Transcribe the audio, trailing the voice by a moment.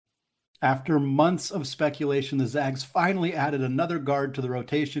After months of speculation, the Zags finally added another guard to the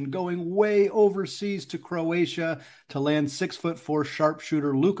rotation, going way overseas to Croatia to land 6'4"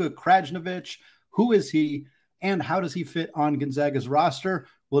 sharpshooter Luka Krajnovic. Who is he, and how does he fit on Gonzaga's roster?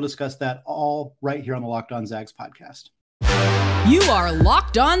 We'll discuss that all right here on the Locked On Zags podcast. You are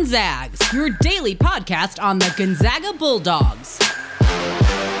Locked On Zags, your daily podcast on the Gonzaga Bulldogs.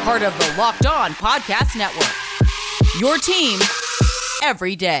 Part of the Locked On Podcast Network. Your team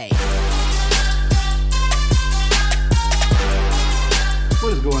every day.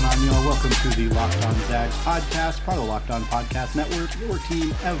 What is going on, y'all? Welcome to the Locked On Zags podcast, part of the Locked On Podcast Network, your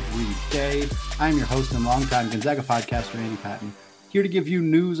team every day. I'm your host and longtime Gonzaga podcaster, Andy Patton, here to give you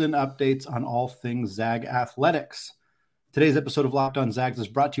news and updates on all things Zag athletics. Today's episode of Locked On Zags is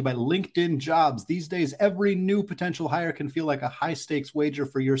brought to you by LinkedIn Jobs. These days, every new potential hire can feel like a high-stakes wager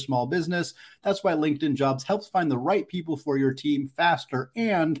for your small business. That's why LinkedIn Jobs helps find the right people for your team faster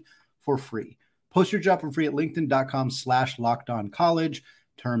and for free. Post your job for free at linkedin.com/lockedoncollege.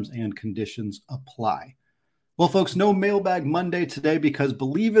 Terms and conditions apply. Well, folks, no Mailbag Monday today because,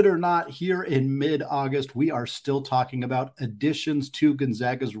 believe it or not, here in mid-August, we are still talking about additions to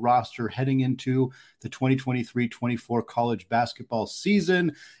Gonzaga's roster heading into the 2023-24 college basketball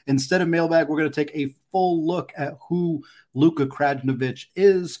season. Instead of Mailbag, we're going to take a full look at who Luka Krajnovic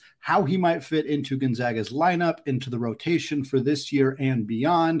is, how he might fit into Gonzaga's lineup, into the rotation for this year and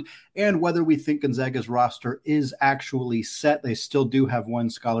beyond, and whether we think Gonzaga's roster is actually set. They still do have one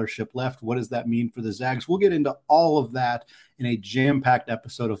scholarship left. What does that mean for the Zags? We'll get into all of that in a jam-packed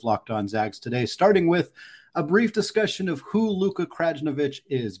episode of Locked On Zags today, starting with a brief discussion of who Luka Krajnovic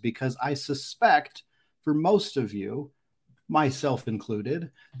is, because I suspect for most of you, myself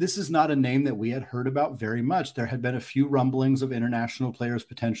included, this is not a name that we had heard about very much. There had been a few rumblings of international players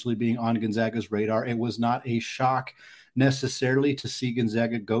potentially being on Gonzaga's radar. It was not a shock necessarily to see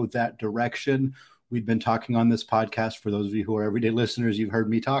Gonzaga go that direction. We'd been talking on this podcast, for those of you who are everyday listeners, you've heard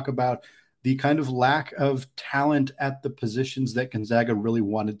me talk about the kind of lack of talent at the positions that Gonzaga really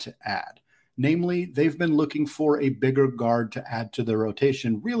wanted to add. Namely, they've been looking for a bigger guard to add to the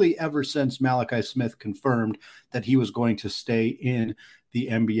rotation, really ever since Malachi Smith confirmed that he was going to stay in the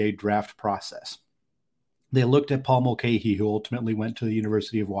NBA draft process. They looked at Paul Mulcahy, who ultimately went to the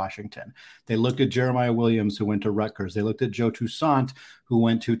University of Washington. They looked at Jeremiah Williams, who went to Rutgers. They looked at Joe Toussaint, who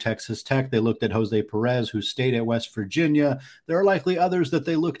went to Texas Tech. They looked at Jose Perez, who stayed at West Virginia. There are likely others that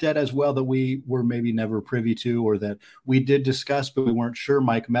they looked at as well that we were maybe never privy to or that we did discuss, but we weren't sure.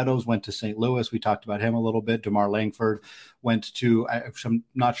 Mike Meadows went to St. Louis. We talked about him a little bit. DeMar Langford went to, I'm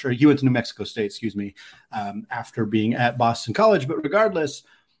not sure, he went to New Mexico State, after being at Boston College. But regardless,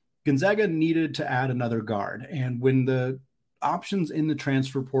 Gonzaga needed to add another guard. And when the options in the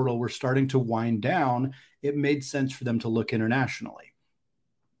transfer portal were starting to wind down, it made sense for them to look internationally.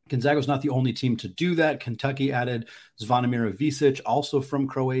 Gonzaga was not the only team to do that. Kentucky added Zvonimir Ivicic, also from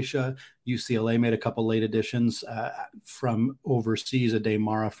Croatia. UCLA made a couple late additions from overseas. Ade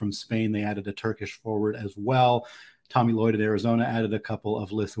Mara from Spain. They added a Turkish forward as well. Tommy Lloyd in Arizona added a couple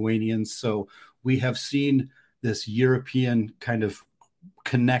of Lithuanians. So we have seen this European kind of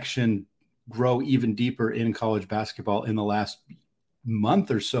connection grow even deeper in college basketball in the last month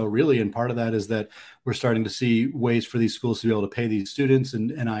or so, really. And part of that is that we're starting to see ways for these schools to be able to pay these students in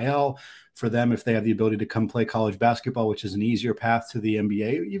NIL for them if they have the ability to come play college basketball, which is an easier path to the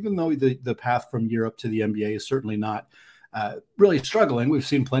NBA, even though the path from Europe to the NBA is certainly not really struggling. We've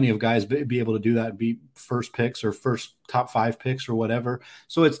seen plenty of guys be able to do that, be first picks or first top 5 picks or whatever.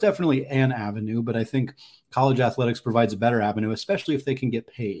 So it's definitely an avenue, but I think college athletics provides a better avenue, especially if they can get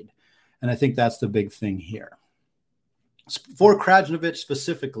paid. And I think that's the big thing here. For Krajnovic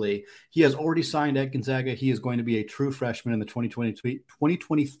specifically, he has already signed at Gonzaga. He is going to be a true freshman in the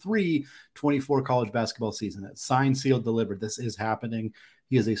 2023-24 college basketball season. It's signed, sealed, delivered. This is happening.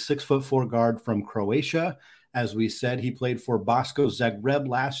 He is a 6'4" guard from Croatia. As we said, he played for Basko Zagreb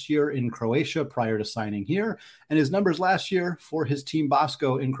last year in Croatia prior to signing here. And his numbers last year for his team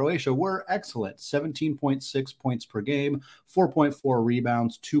Basko in Croatia were excellent. 17.6 points per game, 4.4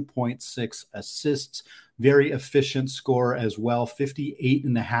 rebounds, 2.6 assists. Very efficient score as well,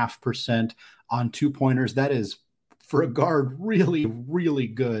 58.5% on two-pointers. That is, for a guard, really, really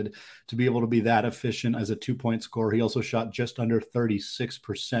good to be able to be that efficient as a two-point scorer. He also shot just under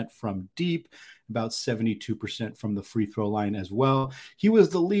 36% from deep, about 72% from the free throw line as well. He was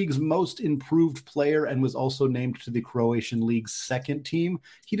the league's most improved player and was also named to the Croatian league's second team.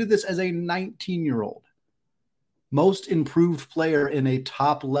 He did this as a 19-year-old. most improved player in a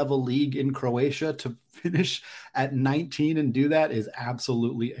top level league in Croatia, to finish at 19 and do that is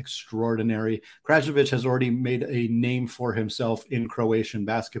absolutely extraordinary. Krajnovic has already made a name for himself in Croatian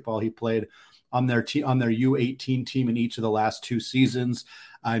basketball. He played on their U18 team in each of the last 2 seasons.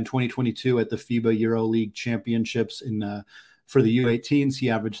 In 2022 at the FIBA EuroLeague Championships for the U18s, he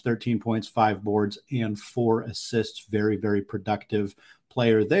averaged 13 points, 5 boards, and 4 assists. Very, very productive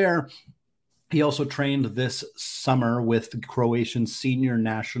player there. He also trained this summer with the Croatian senior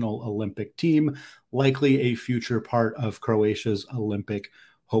national Olympic team, likely a future part of Croatia's Olympic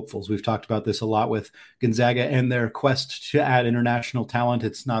hopefuls. We've talked about this a lot with Gonzaga and their quest to add international talent.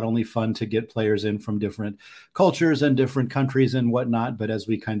 It's not only fun to get players in from different cultures and different countries and whatnot, but as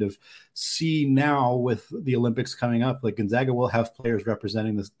we kind of see now with the Olympics coming up, like Gonzaga will have players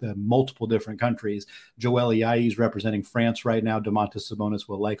representing the multiple different countries. Joel Ayayi is representing France right now. Domantas Sabonis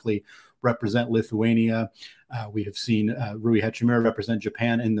will likely represent Lithuania. We have seen Rui Hachimura represent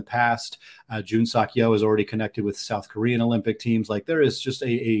Japan in the past. Jun Sak-yo is already connected with South Korean Olympic teams. Like, there is just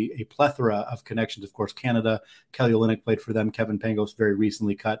a plethora of connections. Of course, Canada, Kelly Olynyk played for them. Kevin Pangos very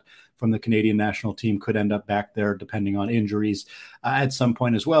recently cut from the Canadian national team, could end up back there depending on injuries at some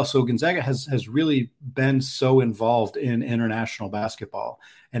point as well. So Gonzaga has really been so involved in international basketball,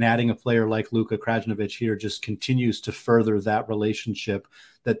 and adding a player like Luka Krajnovic here just continues to further that relationship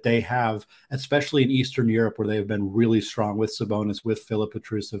that they have, especially in Eastern Europe, where they've been really strong with Sabonis, with Filip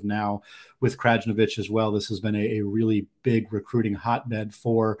Petrusev, now with Krajnovic as well. This has been a really big recruiting hotbed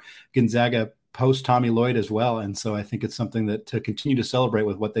for Gonzaga post Tommy Lloyd as well. And so I think it's something that to continue to celebrate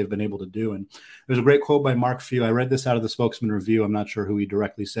with what they've been able to do. And there's a great quote by Mark Few. I read this out of the Spokesman Review. I'm not sure who he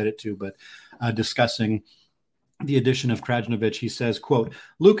directly said it to, but discussing the addition of Krajnovic, he says, quote,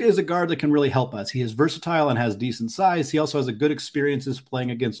 "Luka is a guard that can really help us. He is versatile and has decent size. He also has a good experiences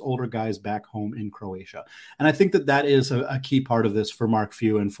playing against older guys back home in Croatia." And I think that is a key part of this for Mark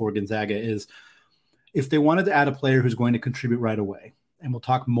Few and for Gonzaga, is if they wanted to add a player who's going to contribute right away, and we'll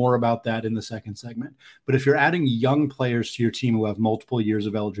talk more about that in the second segment. But if you're adding young players to your team who have multiple years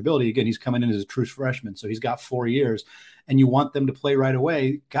of eligibility, again, he's coming in as a true freshman, so he's got 4 years, and you want them to play right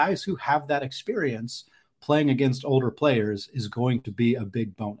away, guys who have that experience playing against older players is going to be a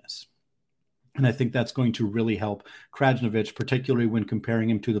big bonus. And I think that's going to really help Krajnovic, particularly when comparing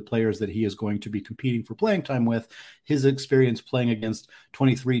him to the players that he is going to be competing for playing time with. His experience playing against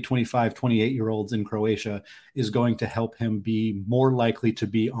 23, 25, 28-year-olds in Croatia is going to help him be more likely to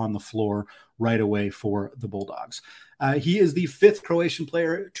be on the floor right away for the Bulldogs. He is the 5th Croatian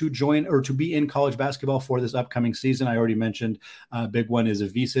player to join or to be in college basketball for this upcoming season. I already mentioned big one is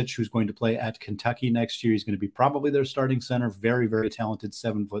Ivisic, who's going to play at Kentucky next year. He's going to be probably their starting center. Very, very talented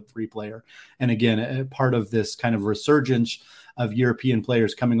 7'3" player. And again, part of this kind of resurgence of European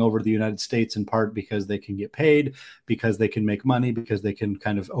players coming over to the United States, in part because they can get paid, because they can make money, because they can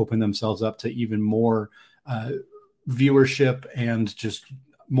kind of open themselves up to even more viewership and just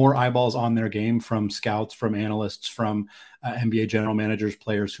more eyeballs on their game from scouts, from analysts, from NBA general managers,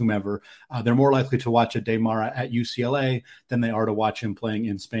 players, whomever. They're more likely to watch a Demara at UCLA than they are to watch him playing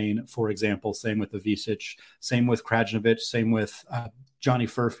in Spain, for example. Same with Ivisic, same with Krajnovic, same with Johnny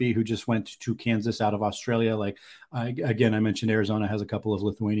Furphy, who just went to Kansas out of Australia. Like, again, I mentioned Arizona has a couple of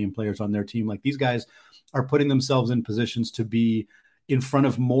Lithuanian players on their team. Like, these guys are putting themselves in positions to be in front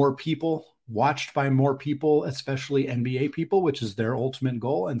of more people, watched by more people, especially NBA people, which is their ultimate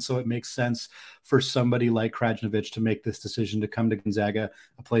goal. And so it makes sense for somebody like Krajnovic to make this decision to come to Gonzaga,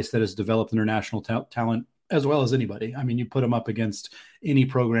 a place that has developed international talent as well as anybody. I mean, you put them up against any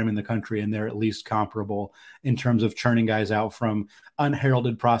program in the country and they're at least comparable in terms of churning guys out from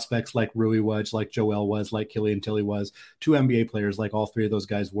unheralded prospects like Rui was, like Joel was, like Killian Tilly was, to NBA players like all three of those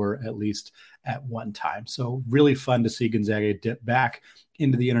guys were at least at one time. So really fun to see Gonzaga dip back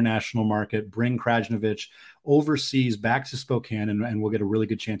into the international market, bring Krajnovic overseas back to Spokane, and we'll get a really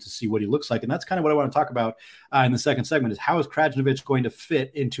good chance to see what he looks like. And that's kind of what I want to talk about in the second segment, is how is Krajnovic going to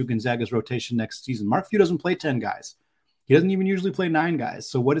fit into Gonzaga's rotation next season? Mark Few doesn't play 10 guys. He doesn't even usually play 9 guys.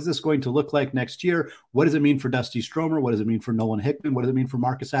 So what is this going to look like next year? What does it mean for Dusty Stromer? What does it mean for Nolan Hickman? What does it mean for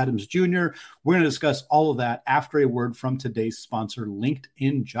Marcus Adams Jr.? We're going to discuss all of that after a word from today's sponsor,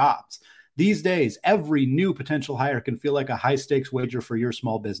 LinkedIn Jobs. These days, every new potential hire can feel like a high-stakes wager for your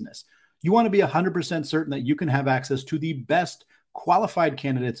small business. You want to be 100% certain that you can have access to the best qualified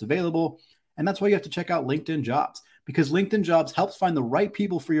candidates available, and that's why you have to check out LinkedIn Jobs, because LinkedIn Jobs helps find the right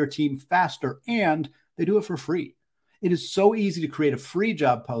people for your team faster, and they do it for free. It is so easy to create a free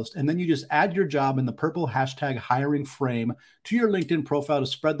job post, and then you just add your job in the purple hashtag hiring frame to your LinkedIn profile to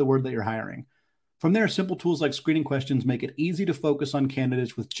spread the word that you're hiring. From there, simple tools like screening questions make it easy to focus on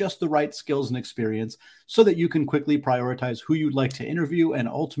candidates with just the right skills and experience so that you can quickly prioritize who you'd like to interview and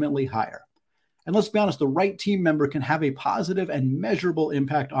ultimately hire. And let's be honest, the right team member can have a positive and measurable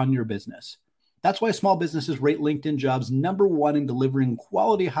impact on your business. That's why small businesses rate LinkedIn Jobs #1 in delivering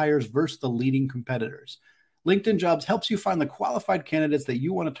quality hires versus the leading competitors. LinkedIn Jobs helps you find the qualified candidates that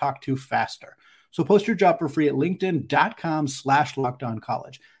you want to talk to faster. So post your job for free at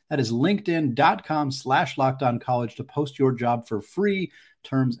linkedin.com/lockedoncollege. That is linkedin.com/lockedoncollege to post your job for free.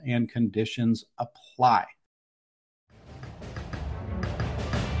 Terms and conditions apply.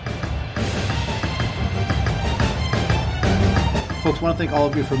 Folks, I want to thank all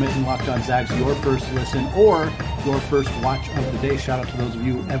of you for making Locked On Zags your first listen or your first watch of the day. Shout out to those of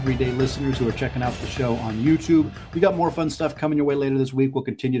you everyday listeners who are checking out the show on YouTube. We got more fun stuff coming your way later this week. We'll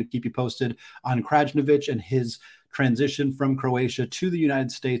continue to keep you posted on Krajnovic and his transition from Croatia to the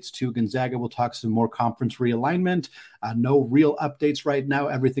United States to Gonzaga. We'll talk some more conference realignment. No real updates right now.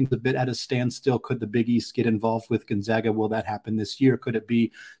 Everything's a bit at a standstill. Could the Big East get involved with Gonzaga? Will that happen this year? Could it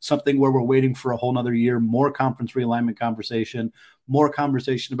be something where we're waiting for a whole nother year? More conference realignment conversation, more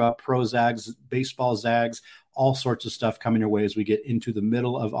conversation about pro Zags, baseball Zags, all sorts of stuff coming your way as we get into the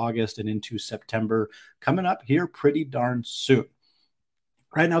middle of August and into September coming up here pretty darn soon.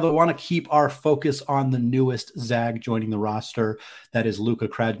 Right now, they want to keep our focus on the newest Zag joining the roster. That is Luka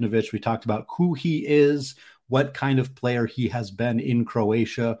Krajnovic. We talked about who he is, what kind of player he has been in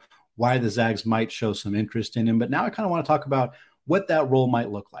Croatia, why the Zags might show some interest in him. But now I kind of want to talk about what that role might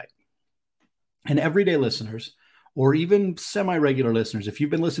look like. And everyday listeners, or even semi-regular listeners, if you've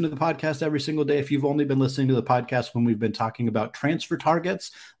been listening to the podcast every single day, if you've only been listening to the podcast when we've been talking about transfer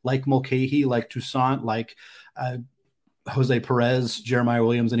targets like Mulcahy, like Toussaint, like Jose Perez, Jeremiah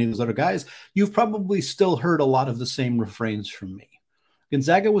Williams, any of those other guys, you've probably still heard a lot of the same refrains from me.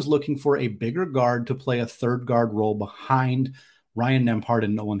 Gonzaga was looking for a bigger guard to play a third guard role behind Ryan Nembhard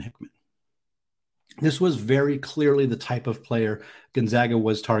and Nolan Hickman. This was very clearly the type of player Gonzaga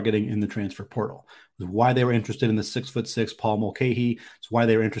was targeting in the transfer portal. It's why they were interested in the 6'6" Paul Mulcahy. It's why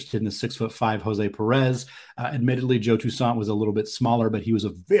they were interested in the 6'5" Jose Perez. Admittedly, Joe Toussaint was a little bit smaller, but he was a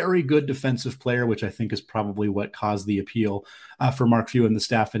very good defensive player, which I think is probably what caused the appeal for Mark Few and the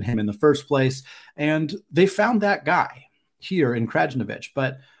staff and him in the first place. And they found that guy here in Krajnovic.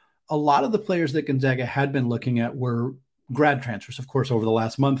 But a lot of the players that Gonzaga had been looking at were grad transfers. Of course, over the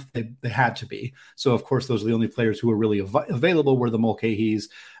last month, they had to be. So, of course, those are the only players who were really available were the Mulcahys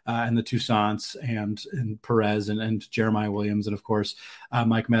and the Toussaints and Perez and Jeremiah Williams. And, of course,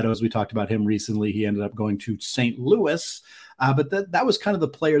 Mike Meadows, we talked about him recently. He ended up going to St. Louis. But that was kind of the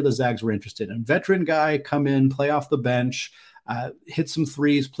player the Zags were interested in. Veteran guy, come in, play off the bench, hit some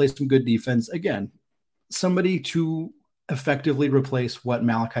threes, play some good defense. Again, somebody to effectively replace what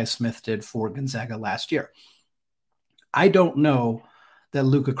Malachi Smith did for Gonzaga last year. I don't know that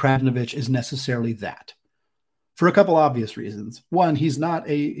Luka Krajnovic is necessarily that, for a couple obvious reasons. One, he's not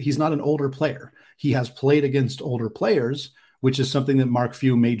an older player. He has played against older players, which is something that Mark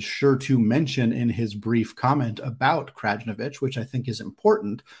Few made sure to mention in his brief comment about Krajnovic, which I think is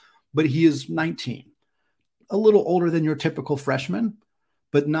important. But he is 19, a little older than your typical freshman,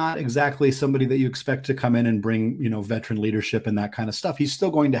 but not exactly somebody that you expect to come in and bring, veteran leadership and that kind of stuff. He's still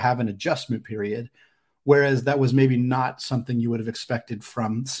going to have an adjustment period. Whereas that was maybe not something you would have expected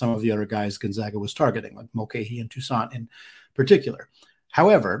from some of the other guys Gonzaga was targeting, like Mulcahy and Toussaint in particular.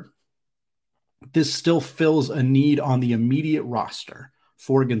 However, this still fills a need on the immediate roster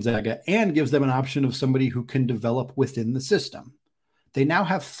for Gonzaga and gives them an option of somebody who can develop within the system. They now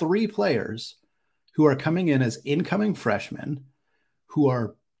have 3 players who are coming in as incoming freshmen, who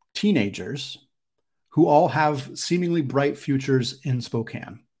are teenagers, who all have seemingly bright futures in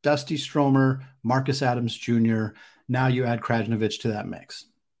Spokane. Dusty Stromer, Marcus Adams Jr., now you add Krajnovic to that mix.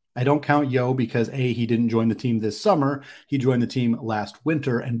 I don't count Yo because A, he didn't join the team this summer. He joined the team last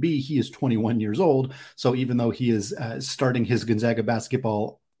winter, and B, he is 21 years old. So even though he is starting his Gonzaga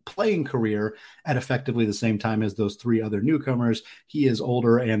basketball playing career at effectively the same time as those 3 other newcomers, he is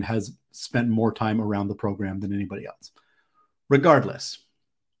older and has spent more time around the program than anybody else. Regardless,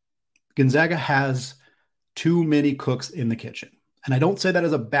 Gonzaga has too many cooks in the kitchen. And I don't say that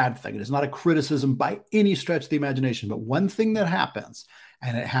as a bad thing. It is not a criticism by any stretch of the imagination. But one thing that happens,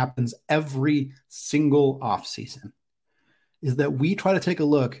 and it happens every single offseason, is that we try to take a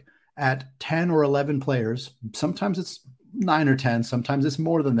look at 10 or 11 players. Sometimes it's 9 or 10. Sometimes it's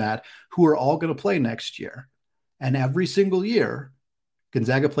more than that, who are all going to play next year. And every single year,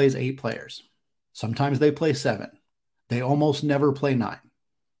 Gonzaga plays 8 players. Sometimes they play 7. They almost never play 9.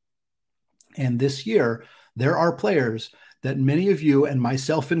 And this year, there are players that many of you, and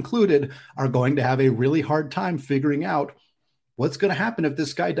myself included, are going to have a really hard time figuring out what's going to happen if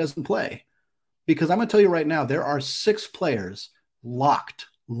this guy doesn't play. Because I'm going to tell you right now, there are 6 players locked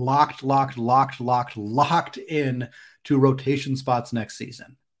in to rotation spots next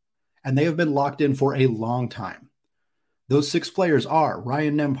season. And they have been locked in for a long time. Those 6 players are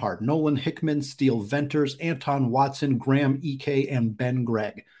Ryan Nembhard, Nolan Hickman, Steele Venters, Anton Watson, Graham Ike, and Ben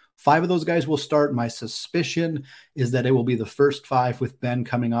Gregg. 5 of those guys will start. My suspicion is that it will be the first 5 with Ben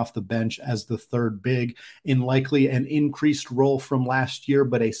coming off the bench as the third big in likely an increased role from last year,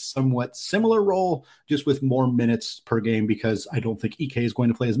 but a somewhat similar role, just with more minutes per game, because I don't think Ike is going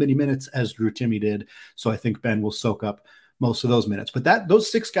to play as many minutes as Drew Timme did. So I think Ben will soak up most of those minutes. But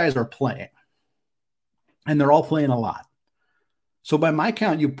those 6 guys are playing, and they're all playing a lot. So by my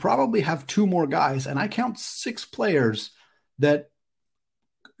count, you probably have 2 more guys, and I count 6 players that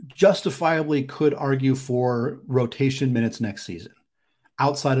justifiably could argue for rotation minutes next season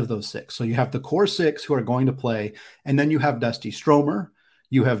outside of those 6. So you have the core 6 who are going to play, and then you have Dusty Stromer,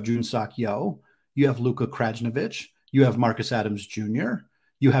 you have Junsak Yo, you have Luka Krajnovic, you have Marcus Adams Jr.,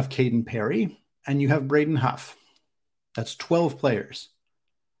 you have Caden Perry, and you have Braden Huff. That's 12 players.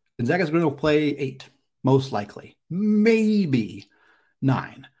 Gonzaga's going to play 8, most likely, maybe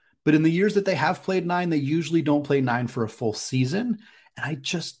 9. But in the years that they have played 9, they usually don't play 9 for a full season. And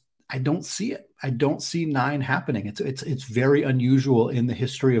I don't see it. I don't see 9 happening. It's very unusual in the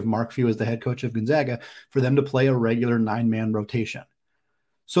history of Mark Few as the head coach of Gonzaga for them to play a regular 9-man rotation.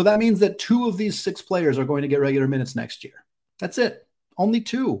 So that means that 2 of these 6 players are going to get regular minutes next year. That's it. Only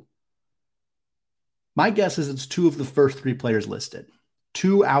 2. My guess is it's 2 of the first 3 players listed.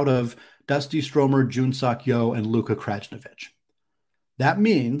 2 out of Dusty Stromer, Junsak Yo, and Luka Krajnovic. That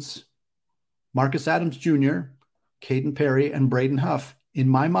means Marcus Adams Jr., Caden Perry, and Braden Huff, in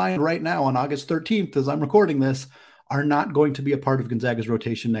my mind right now on August 13th, as I'm recording this, are not going to be a part of Gonzaga's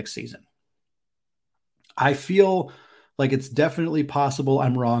rotation next season. I feel like it's definitely possible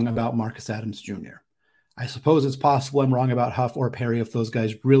I'm wrong about Marcus Adams Jr. I suppose it's possible I'm wrong about Huff or Perry if those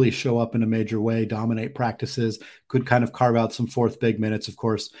guys really show up in a major way, dominate practices, could kind of carve out some 4th big minutes. Of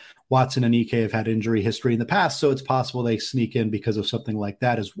course, Watson and Ike have had injury history in the past, so it's possible they sneak in because of something like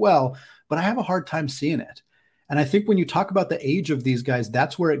that as well. But I have a hard time seeing it. And I think when you talk about the age of these guys,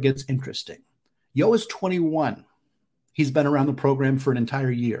 that's where it gets interesting. Yo is 21. He's been around the program for an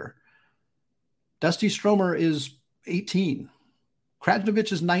entire year. Dusty Stromer is 18.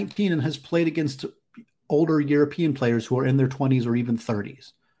 Krajnovic is 19 and has played against older European players who are in their 20s or even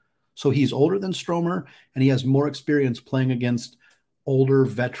 30s. So he's older than Stromer, and he has more experience playing against older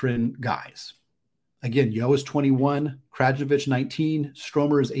veteran guys. Again, Yo is 21, Krajnovic 19,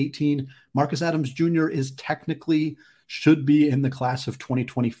 Stromer is 18. Marcus Adams Jr. should be in the class of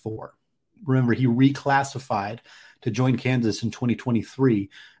 2024. Remember, he reclassified to join Kansas in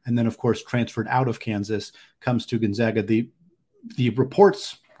 2023, and then, of course, transferred out of Kansas, comes to Gonzaga. The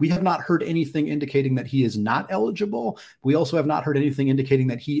reports, we have not heard anything indicating that he is not eligible. We also have not heard anything indicating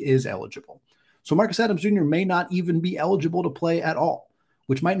that he is eligible. So Marcus Adams Jr. may not even be eligible to play at all,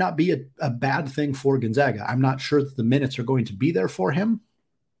 which might not be a bad thing for Gonzaga. I'm not sure that the minutes are going to be there for him.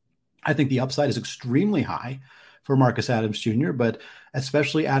 I think the upside is extremely high for Marcus Adams Jr., but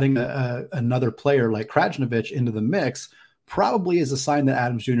especially adding another player like Krajnovic into the mix probably is a sign that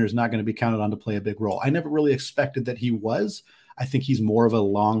Adams Jr. is not going to be counted on to play a big role. I never really expected that he was. I think he's more of a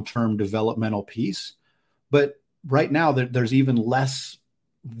long-term developmental piece. But right now, there's even less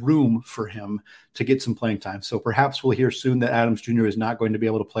room for him to get some playing time. So perhaps we'll hear soon that Adams Jr. is not going to be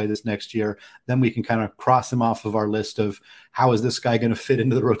able to play this next year. Then we can kind of cross him off of our list of how is this guy going to fit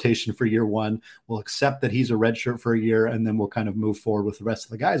into the rotation for year 1. We'll accept that he's a redshirt for a year, and then we'll kind of move forward with the rest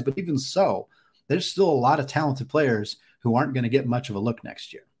of the guys. But even so, there's still a lot of talented players who aren't going to get much of a look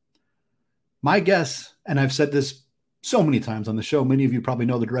next year. My guess, and I've said this so many times on the show, many of you probably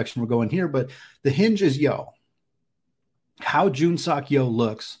know the direction we're going here, but the hinge is Yo. How Junsak Yo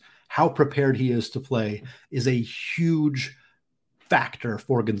looks, how prepared he is to play is a huge factor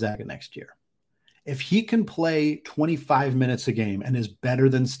for Gonzaga next year. If he can play 25 minutes a game and is better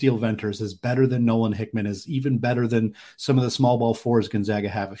than Steele Venters, is better than Nolan Hickman, is even better than some of the small ball 4s Gonzaga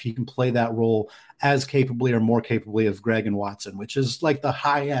have, if he can play that role as capably or more capably of Gregg and Watson, which is like the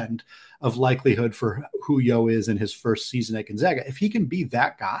high end of likelihood for who Yo is in his first season at Gonzaga, if he can be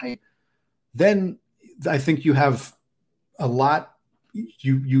that guy, then I think you have a lot.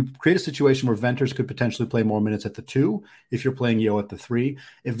 You create a situation where Venters could potentially play more minutes at the 2 if you're playing Yo at the 3.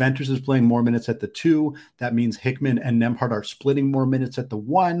 If Venters is playing more minutes at the 2, that means Hickman and Nembhard are splitting more minutes at the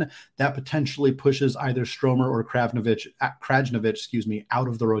 1. That potentially pushes either Stromer or Krajnovic, out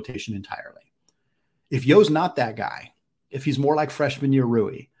of the rotation entirely. If Yo's not that guy, If he's more like freshman year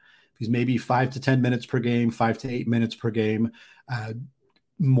Rui, if he's maybe 5 to 10 minutes per game, 5 to 8 minutes per game,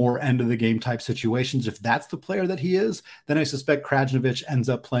 more end of the game type situations, if that's the player that he is, then I suspect Krajnovic ends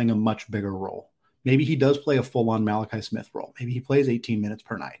up playing a much bigger role. Maybe he does play a full-on Malachi Smith role. Maybe he plays 18 minutes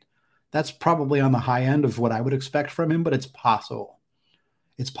per night. That's probably on the high end of what I would expect from him, but it's possible.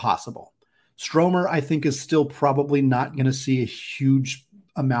 It's possible. Stromer, I think, is still probably not going to see a huge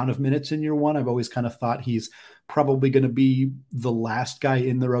amount of minutes in year one. I've always kind of thought he's probably going to be the last guy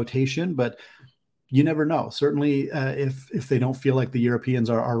in the rotation, but you never know. Certainly, if they don't feel like the Europeans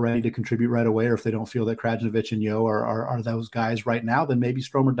are ready to contribute right away, or if they don't feel that Krajnovic and Yo are those guys right now, then maybe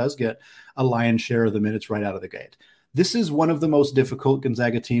Stromer does get a lion's share of the minutes right out of the gate. This is one of the most difficult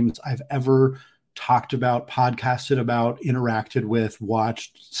Gonzaga teams I've ever talked about, podcasted about, interacted with,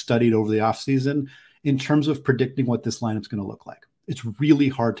 watched, studied over the offseason in terms of predicting what this lineup's going to look like. It's really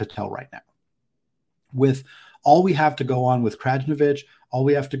hard to tell right now. With all we have to go on with Krajnovic, all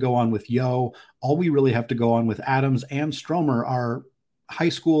we have to go on with Yo, all we really have to go on with Adams and Stromer are high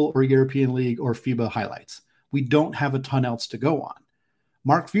school or European League or FIBA highlights. We don't have a ton else to go on.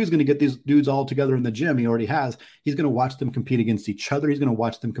 Mark Few is going to get these dudes all together in the gym. He already has. He's going to watch them compete against each other. He's going to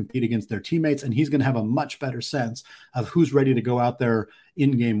watch them compete against their teammates, and he's going to have a much better sense of who's ready to go out there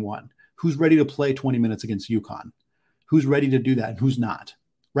in game one, who's ready to play 20 minutes against UConn, who's ready to do that, and who's not.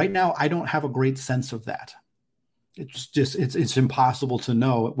 Right now, I don't have a great sense of that. It's impossible to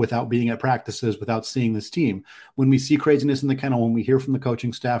know without being at practices, without seeing this team. When we see craziness in the kennel, when we hear from the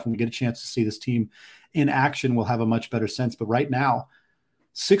coaching staff, when we get a chance to see this team in action, we'll have a much better sense. But right now,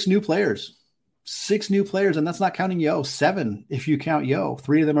 6 new players, and that's not counting Yo. 7 if you count Yo.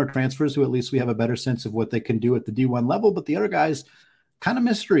 3 of them are transfers, who at least we have a better sense of what they can do at the D1 level. But the other guys, kind of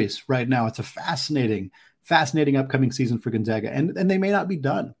mysteries right now. It's a fascinating upcoming season for Gonzaga, and they may not be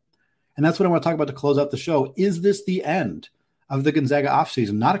done. And that's what I want to talk about to close out the show. Is this the end of the Gonzaga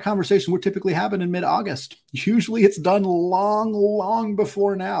offseason? Not a conversation we're typically having in mid-August. Usually it's done long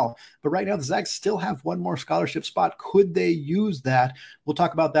before now. But right now, the Zags still have one more scholarship spot. Could they use that? We'll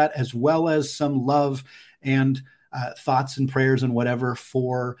talk about that, as well as some love and thoughts and prayers and whatever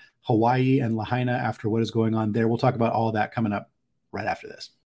for Hawaii and Lahaina after what is going on there. We'll talk about all of that coming up right after this.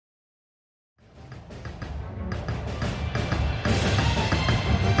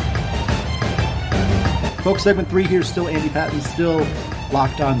 Folks, segment 3 here, still Andy Patton, still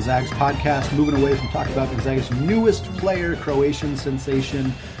Locked On Zags podcast, moving away from talking about Gonzaga's newest player, Croatian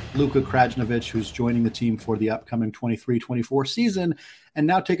sensation, Luka Krajnovic, who's joining the team for the upcoming 23-24 season, and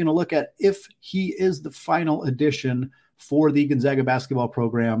now taking a look at if he is the final addition for the Gonzaga basketball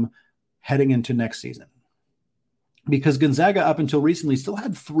program heading into next season. Because Gonzaga, up until recently, still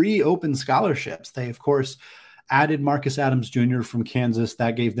had 3 open scholarships. They, of course, added Marcus Adams Jr. from Kansas.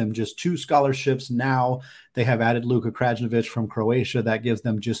 That gave them just 2 scholarships. Now they have added Luka Krajnovic from Croatia. That gives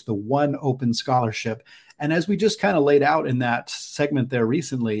them just the 1 open scholarship. And as we just kind of laid out in that segment there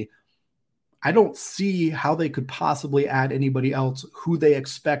recently, I don't see how they could possibly add anybody else who they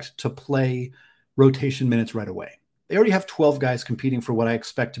expect to play rotation minutes right away. They already have 12 guys competing for what I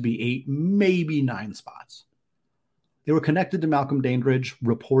expect to be 8, maybe 9 spots. They were connected to Malcolm Dandridge,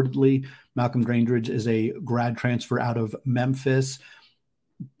 reportedly. Malcolm Dandridge is a grad transfer out of Memphis.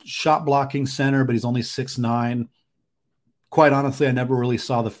 Shot blocking center, but he's only 6'9". Quite honestly, I never really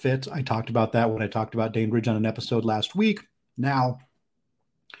saw the fit. I talked about that when I talked about Dandridge on an episode last week. Now,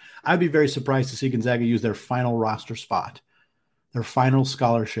 I'd be very surprised to see Gonzaga use their final roster spot, their final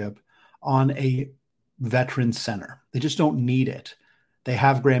scholarship, on a veteran center. They just don't need it. They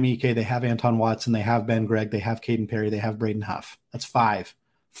have Graham Ike, they have Anton Watson, they have Ben Gregg, they have Caden Perry, they have Braden Huff. That's 5.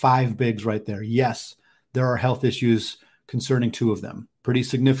 5 bigs right there. Yes, there are health issues concerning 2 of them. Pretty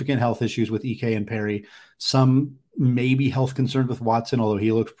significant health issues with Ike and Perry. Some maybe health concerns with Watson, although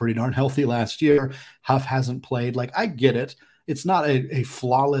he looked pretty darn healthy last year. Huff hasn't played. Like, I get it. It's not a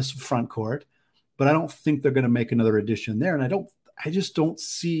flawless front court, but I don't think they're going to make another addition there. And I just don't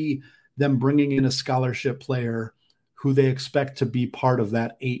see them bringing in a scholarship player who they expect to be part of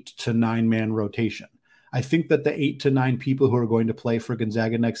that 8 to 9 man rotation. I think that the 8 to 9 people who are going to play for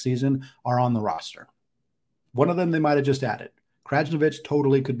Gonzaga next season are on the roster. One of them they might have just added. Krajnovic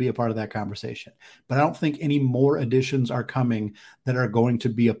totally could be a part of that conversation. But I don't think any more additions are coming that are going to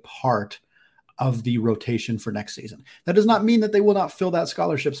be a part of the rotation for next season. That does not mean that they will not fill that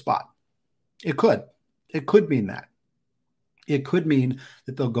scholarship spot. It could. It could mean that. It could mean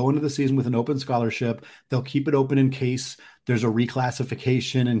that they'll go into the season with an open scholarship. They'll keep it open in case there's a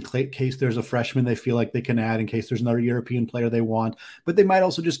reclassification, in case there's a freshman they feel like they can add, in case there's another European player they want. But they might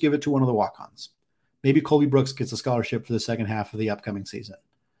also just give it to one of the walk-ons. Maybe Colby Brooks gets a scholarship for the second half of the upcoming season.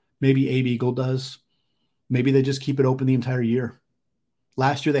 Maybe Abe Eagle does. Maybe they just keep it open the entire year.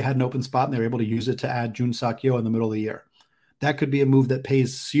 Last year, they had an open spot and they were able to use it to add Jun Sakyo in the middle of the year. That could be a move that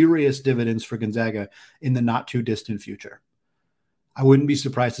pays serious dividends for Gonzaga in the not too distant future. I wouldn't be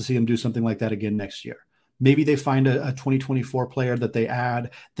surprised to see them do something like that again next year. Maybe they find a 2024 player that they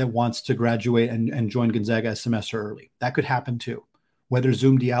add that wants to graduate and join Gonzaga a semester early. That could happen too. Whether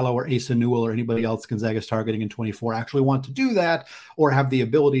Zoom Diallo or Asa Newell or anybody else Gonzaga's targeting in 24 actually want to do that or have the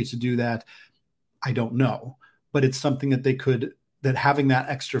ability to do that, I don't know. But it's something that that having that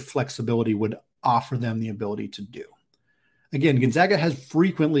extra flexibility would offer them the ability to do. Again, Gonzaga has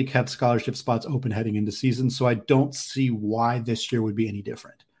frequently kept scholarship spots open heading into season, so I don't see why this year would be any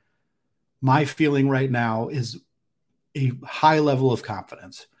different. My feeling right now is a high level of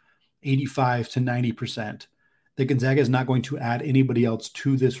confidence, 85 to 90%, that Gonzaga is not going to add anybody else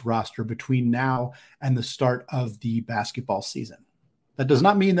to this roster between now and the start of the basketball season. That does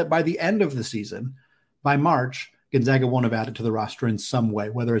not mean that by the end of the season, by March, Gonzaga won't have added to the roster in some way,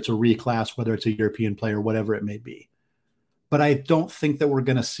 whether it's a reclass, whether it's a European player, whatever it may be. But I don't think that we're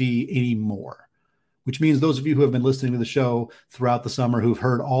going to see any more, which means those of you who have been listening to the show throughout the summer, who've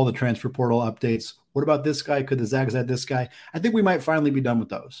heard all the transfer portal updates, what about this guy? Could the Zags add this guy? I think we might finally be done with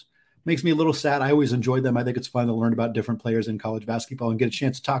those. Makes me a little sad. I always enjoyed them. I think it's fun to learn about different players in college basketball and get a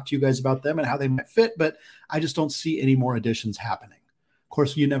chance to talk to you guys about them and how they might fit, but I just don't see any more additions happening. Of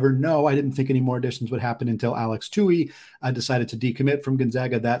course, you never know. I didn't think any more additions would happen until Alex Tui decided to decommit from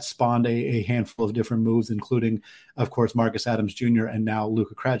Gonzaga. That spawned a handful of different moves, including, of course, Marcus Adams Jr. and now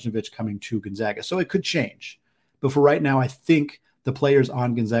Luka Krajnovic coming to Gonzaga. So it could change. But for right now, I think the players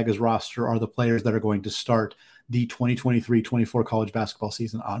on Gonzaga's roster are the players that are going to start the 2023-24 college basketball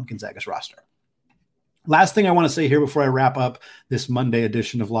season on Gonzaga's roster. Last thing I want to say here before I wrap up this Monday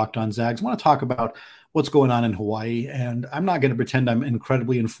edition of Locked On Zags, I want to talk about what's going on in Hawaii. And I'm not going to pretend I'm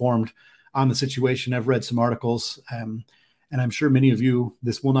incredibly informed on the situation. I've read some articles, and I'm sure many of you,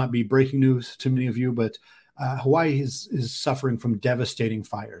 this will not be breaking news to many of you, but Hawaii is suffering from devastating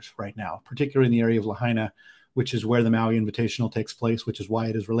fires right now, particularly in the area of Lahaina, which is where the Maui Invitational takes place, which is why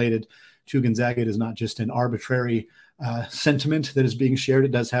it is related to Gonzaga. It is not just an arbitrary sentiment that is being shared.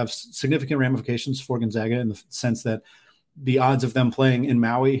 It does have significant ramifications for Gonzaga in the sense that the odds of them playing in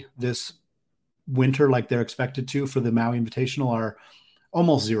Maui this winter like they're expected to for the Maui Invitational are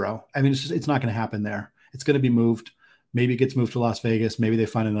almost zero. I mean, it's not going to happen there. It's going to be moved. Maybe it gets moved to Las Vegas. Maybe they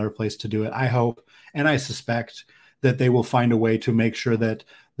find another place to do it. I hope and I suspect that they will find a way to make sure that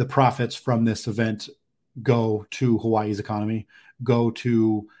the profits from this event go to Hawaii's economy, go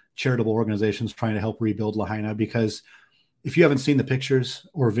to charitable organizations trying to help rebuild Lahaina. Because if you haven't seen the pictures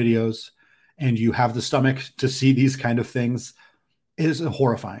or videos and you have the stomach to see these kind of things, it is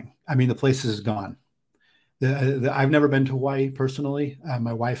horrifying. I mean, the place is gone. I've never been to Hawaii personally.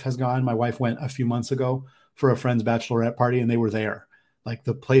 My wife has gone. My wife went a few months ago for a friend's bachelorette party, and they were there. Like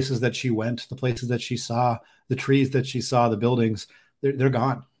the places that she went, the places that she saw, the trees that she saw, the buildings, they're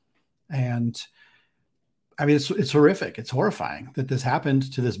gone. And I mean, it's horrific. It's horrifying that this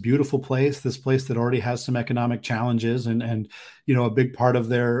happened to this beautiful place, this place that already has some economic challenges, and you know, a big part of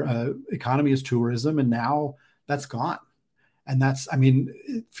their economy is tourism, and now that's gone. And I mean,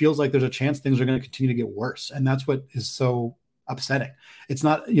 it feels like there's a chance things are going to continue to get worse. And that's what is so upsetting. It's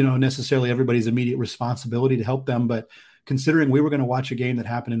not, you know, necessarily everybody's immediate responsibility to help them, but considering we were going to watch a game that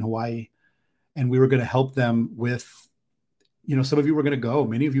happened in Hawaii and we were going to help them with, you know, some of you were going to go,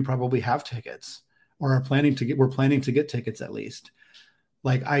 many of you probably have tickets or we're planning to get tickets at least.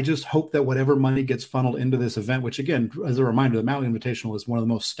 Like, I just hope that whatever money gets funneled into this event, which again, as a reminder, the Maui Invitational is one of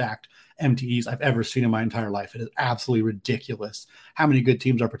the most stacked MTEs I've ever seen in my entire life. It is absolutely ridiculous how many good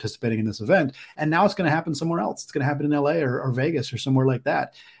teams are participating in this event. And now it's going to happen somewhere else. It's going to happen in LA or Vegas or somewhere like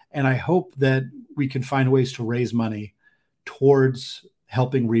that. And I hope that we can find ways to raise money towards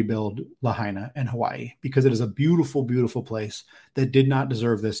helping rebuild Lahaina and Hawaii, because it is a beautiful, beautiful place that did not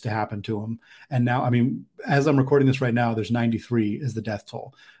deserve this to happen to them. And now, I mean, as I'm recording this right now, there's 93 is the death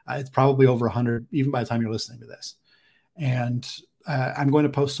toll. It's probably over 100, even by the time you're listening to this. And I'm going to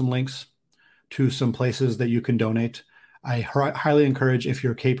post some links to some places that you can donate. I highly encourage, if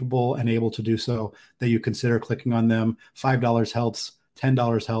you're capable and able to do so, that you consider clicking on them. $5 helps,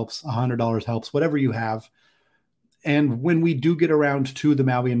 $10 helps, $100 helps, whatever you have. And when we do get around to the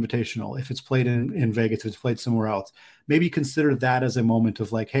Maui Invitational, if it's played in Vegas, if it's played somewhere else, maybe consider that as a moment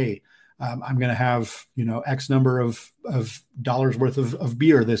of like, hey, I'm going to have, you know, X number of dollars worth of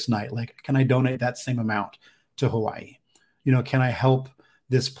beer this night. Like, can I donate that same amount to Hawaii? You know, can I help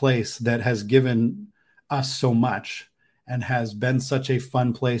this place that has given us so much and has been such a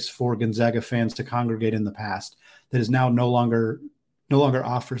fun place for Gonzaga fans to congregate in the past, that is now no longer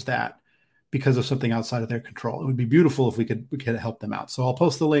offers that? because of something outside of their control. It would be beautiful if we could help them out. So I'll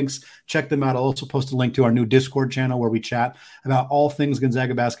post the links, check them out. I'll also post a link to our new Discord channel where we chat about all things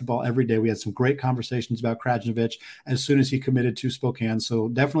Gonzaga basketball every day. We had some great conversations about Krajnovic as soon as he committed to Spokane. So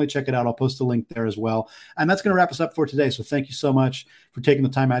definitely check it out. I'll post a link there as well. And that's going to wrap us up for today. So thank you so much for taking the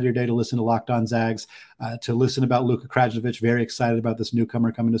time out of your day to listen to Locked On Zags, to listen about Luka Krajnovic. Very excited about this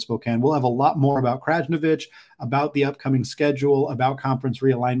newcomer coming to Spokane. We'll have a lot more about Krajnovic, about the upcoming schedule, about conference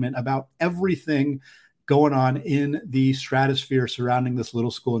realignment, about everything going on in the stratosphere surrounding this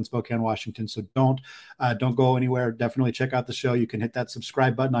little school in Spokane, Washington. So don't go anywhere. Definitely check out the show. You can hit that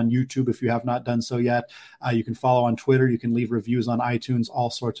subscribe button on YouTube if you have not done so yet. You can follow on Twitter. You can leave reviews on iTunes, all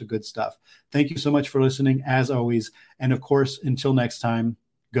sorts of good stuff. Thank you so much for listening, as always. And of course, until next time,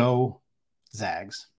 go Zags.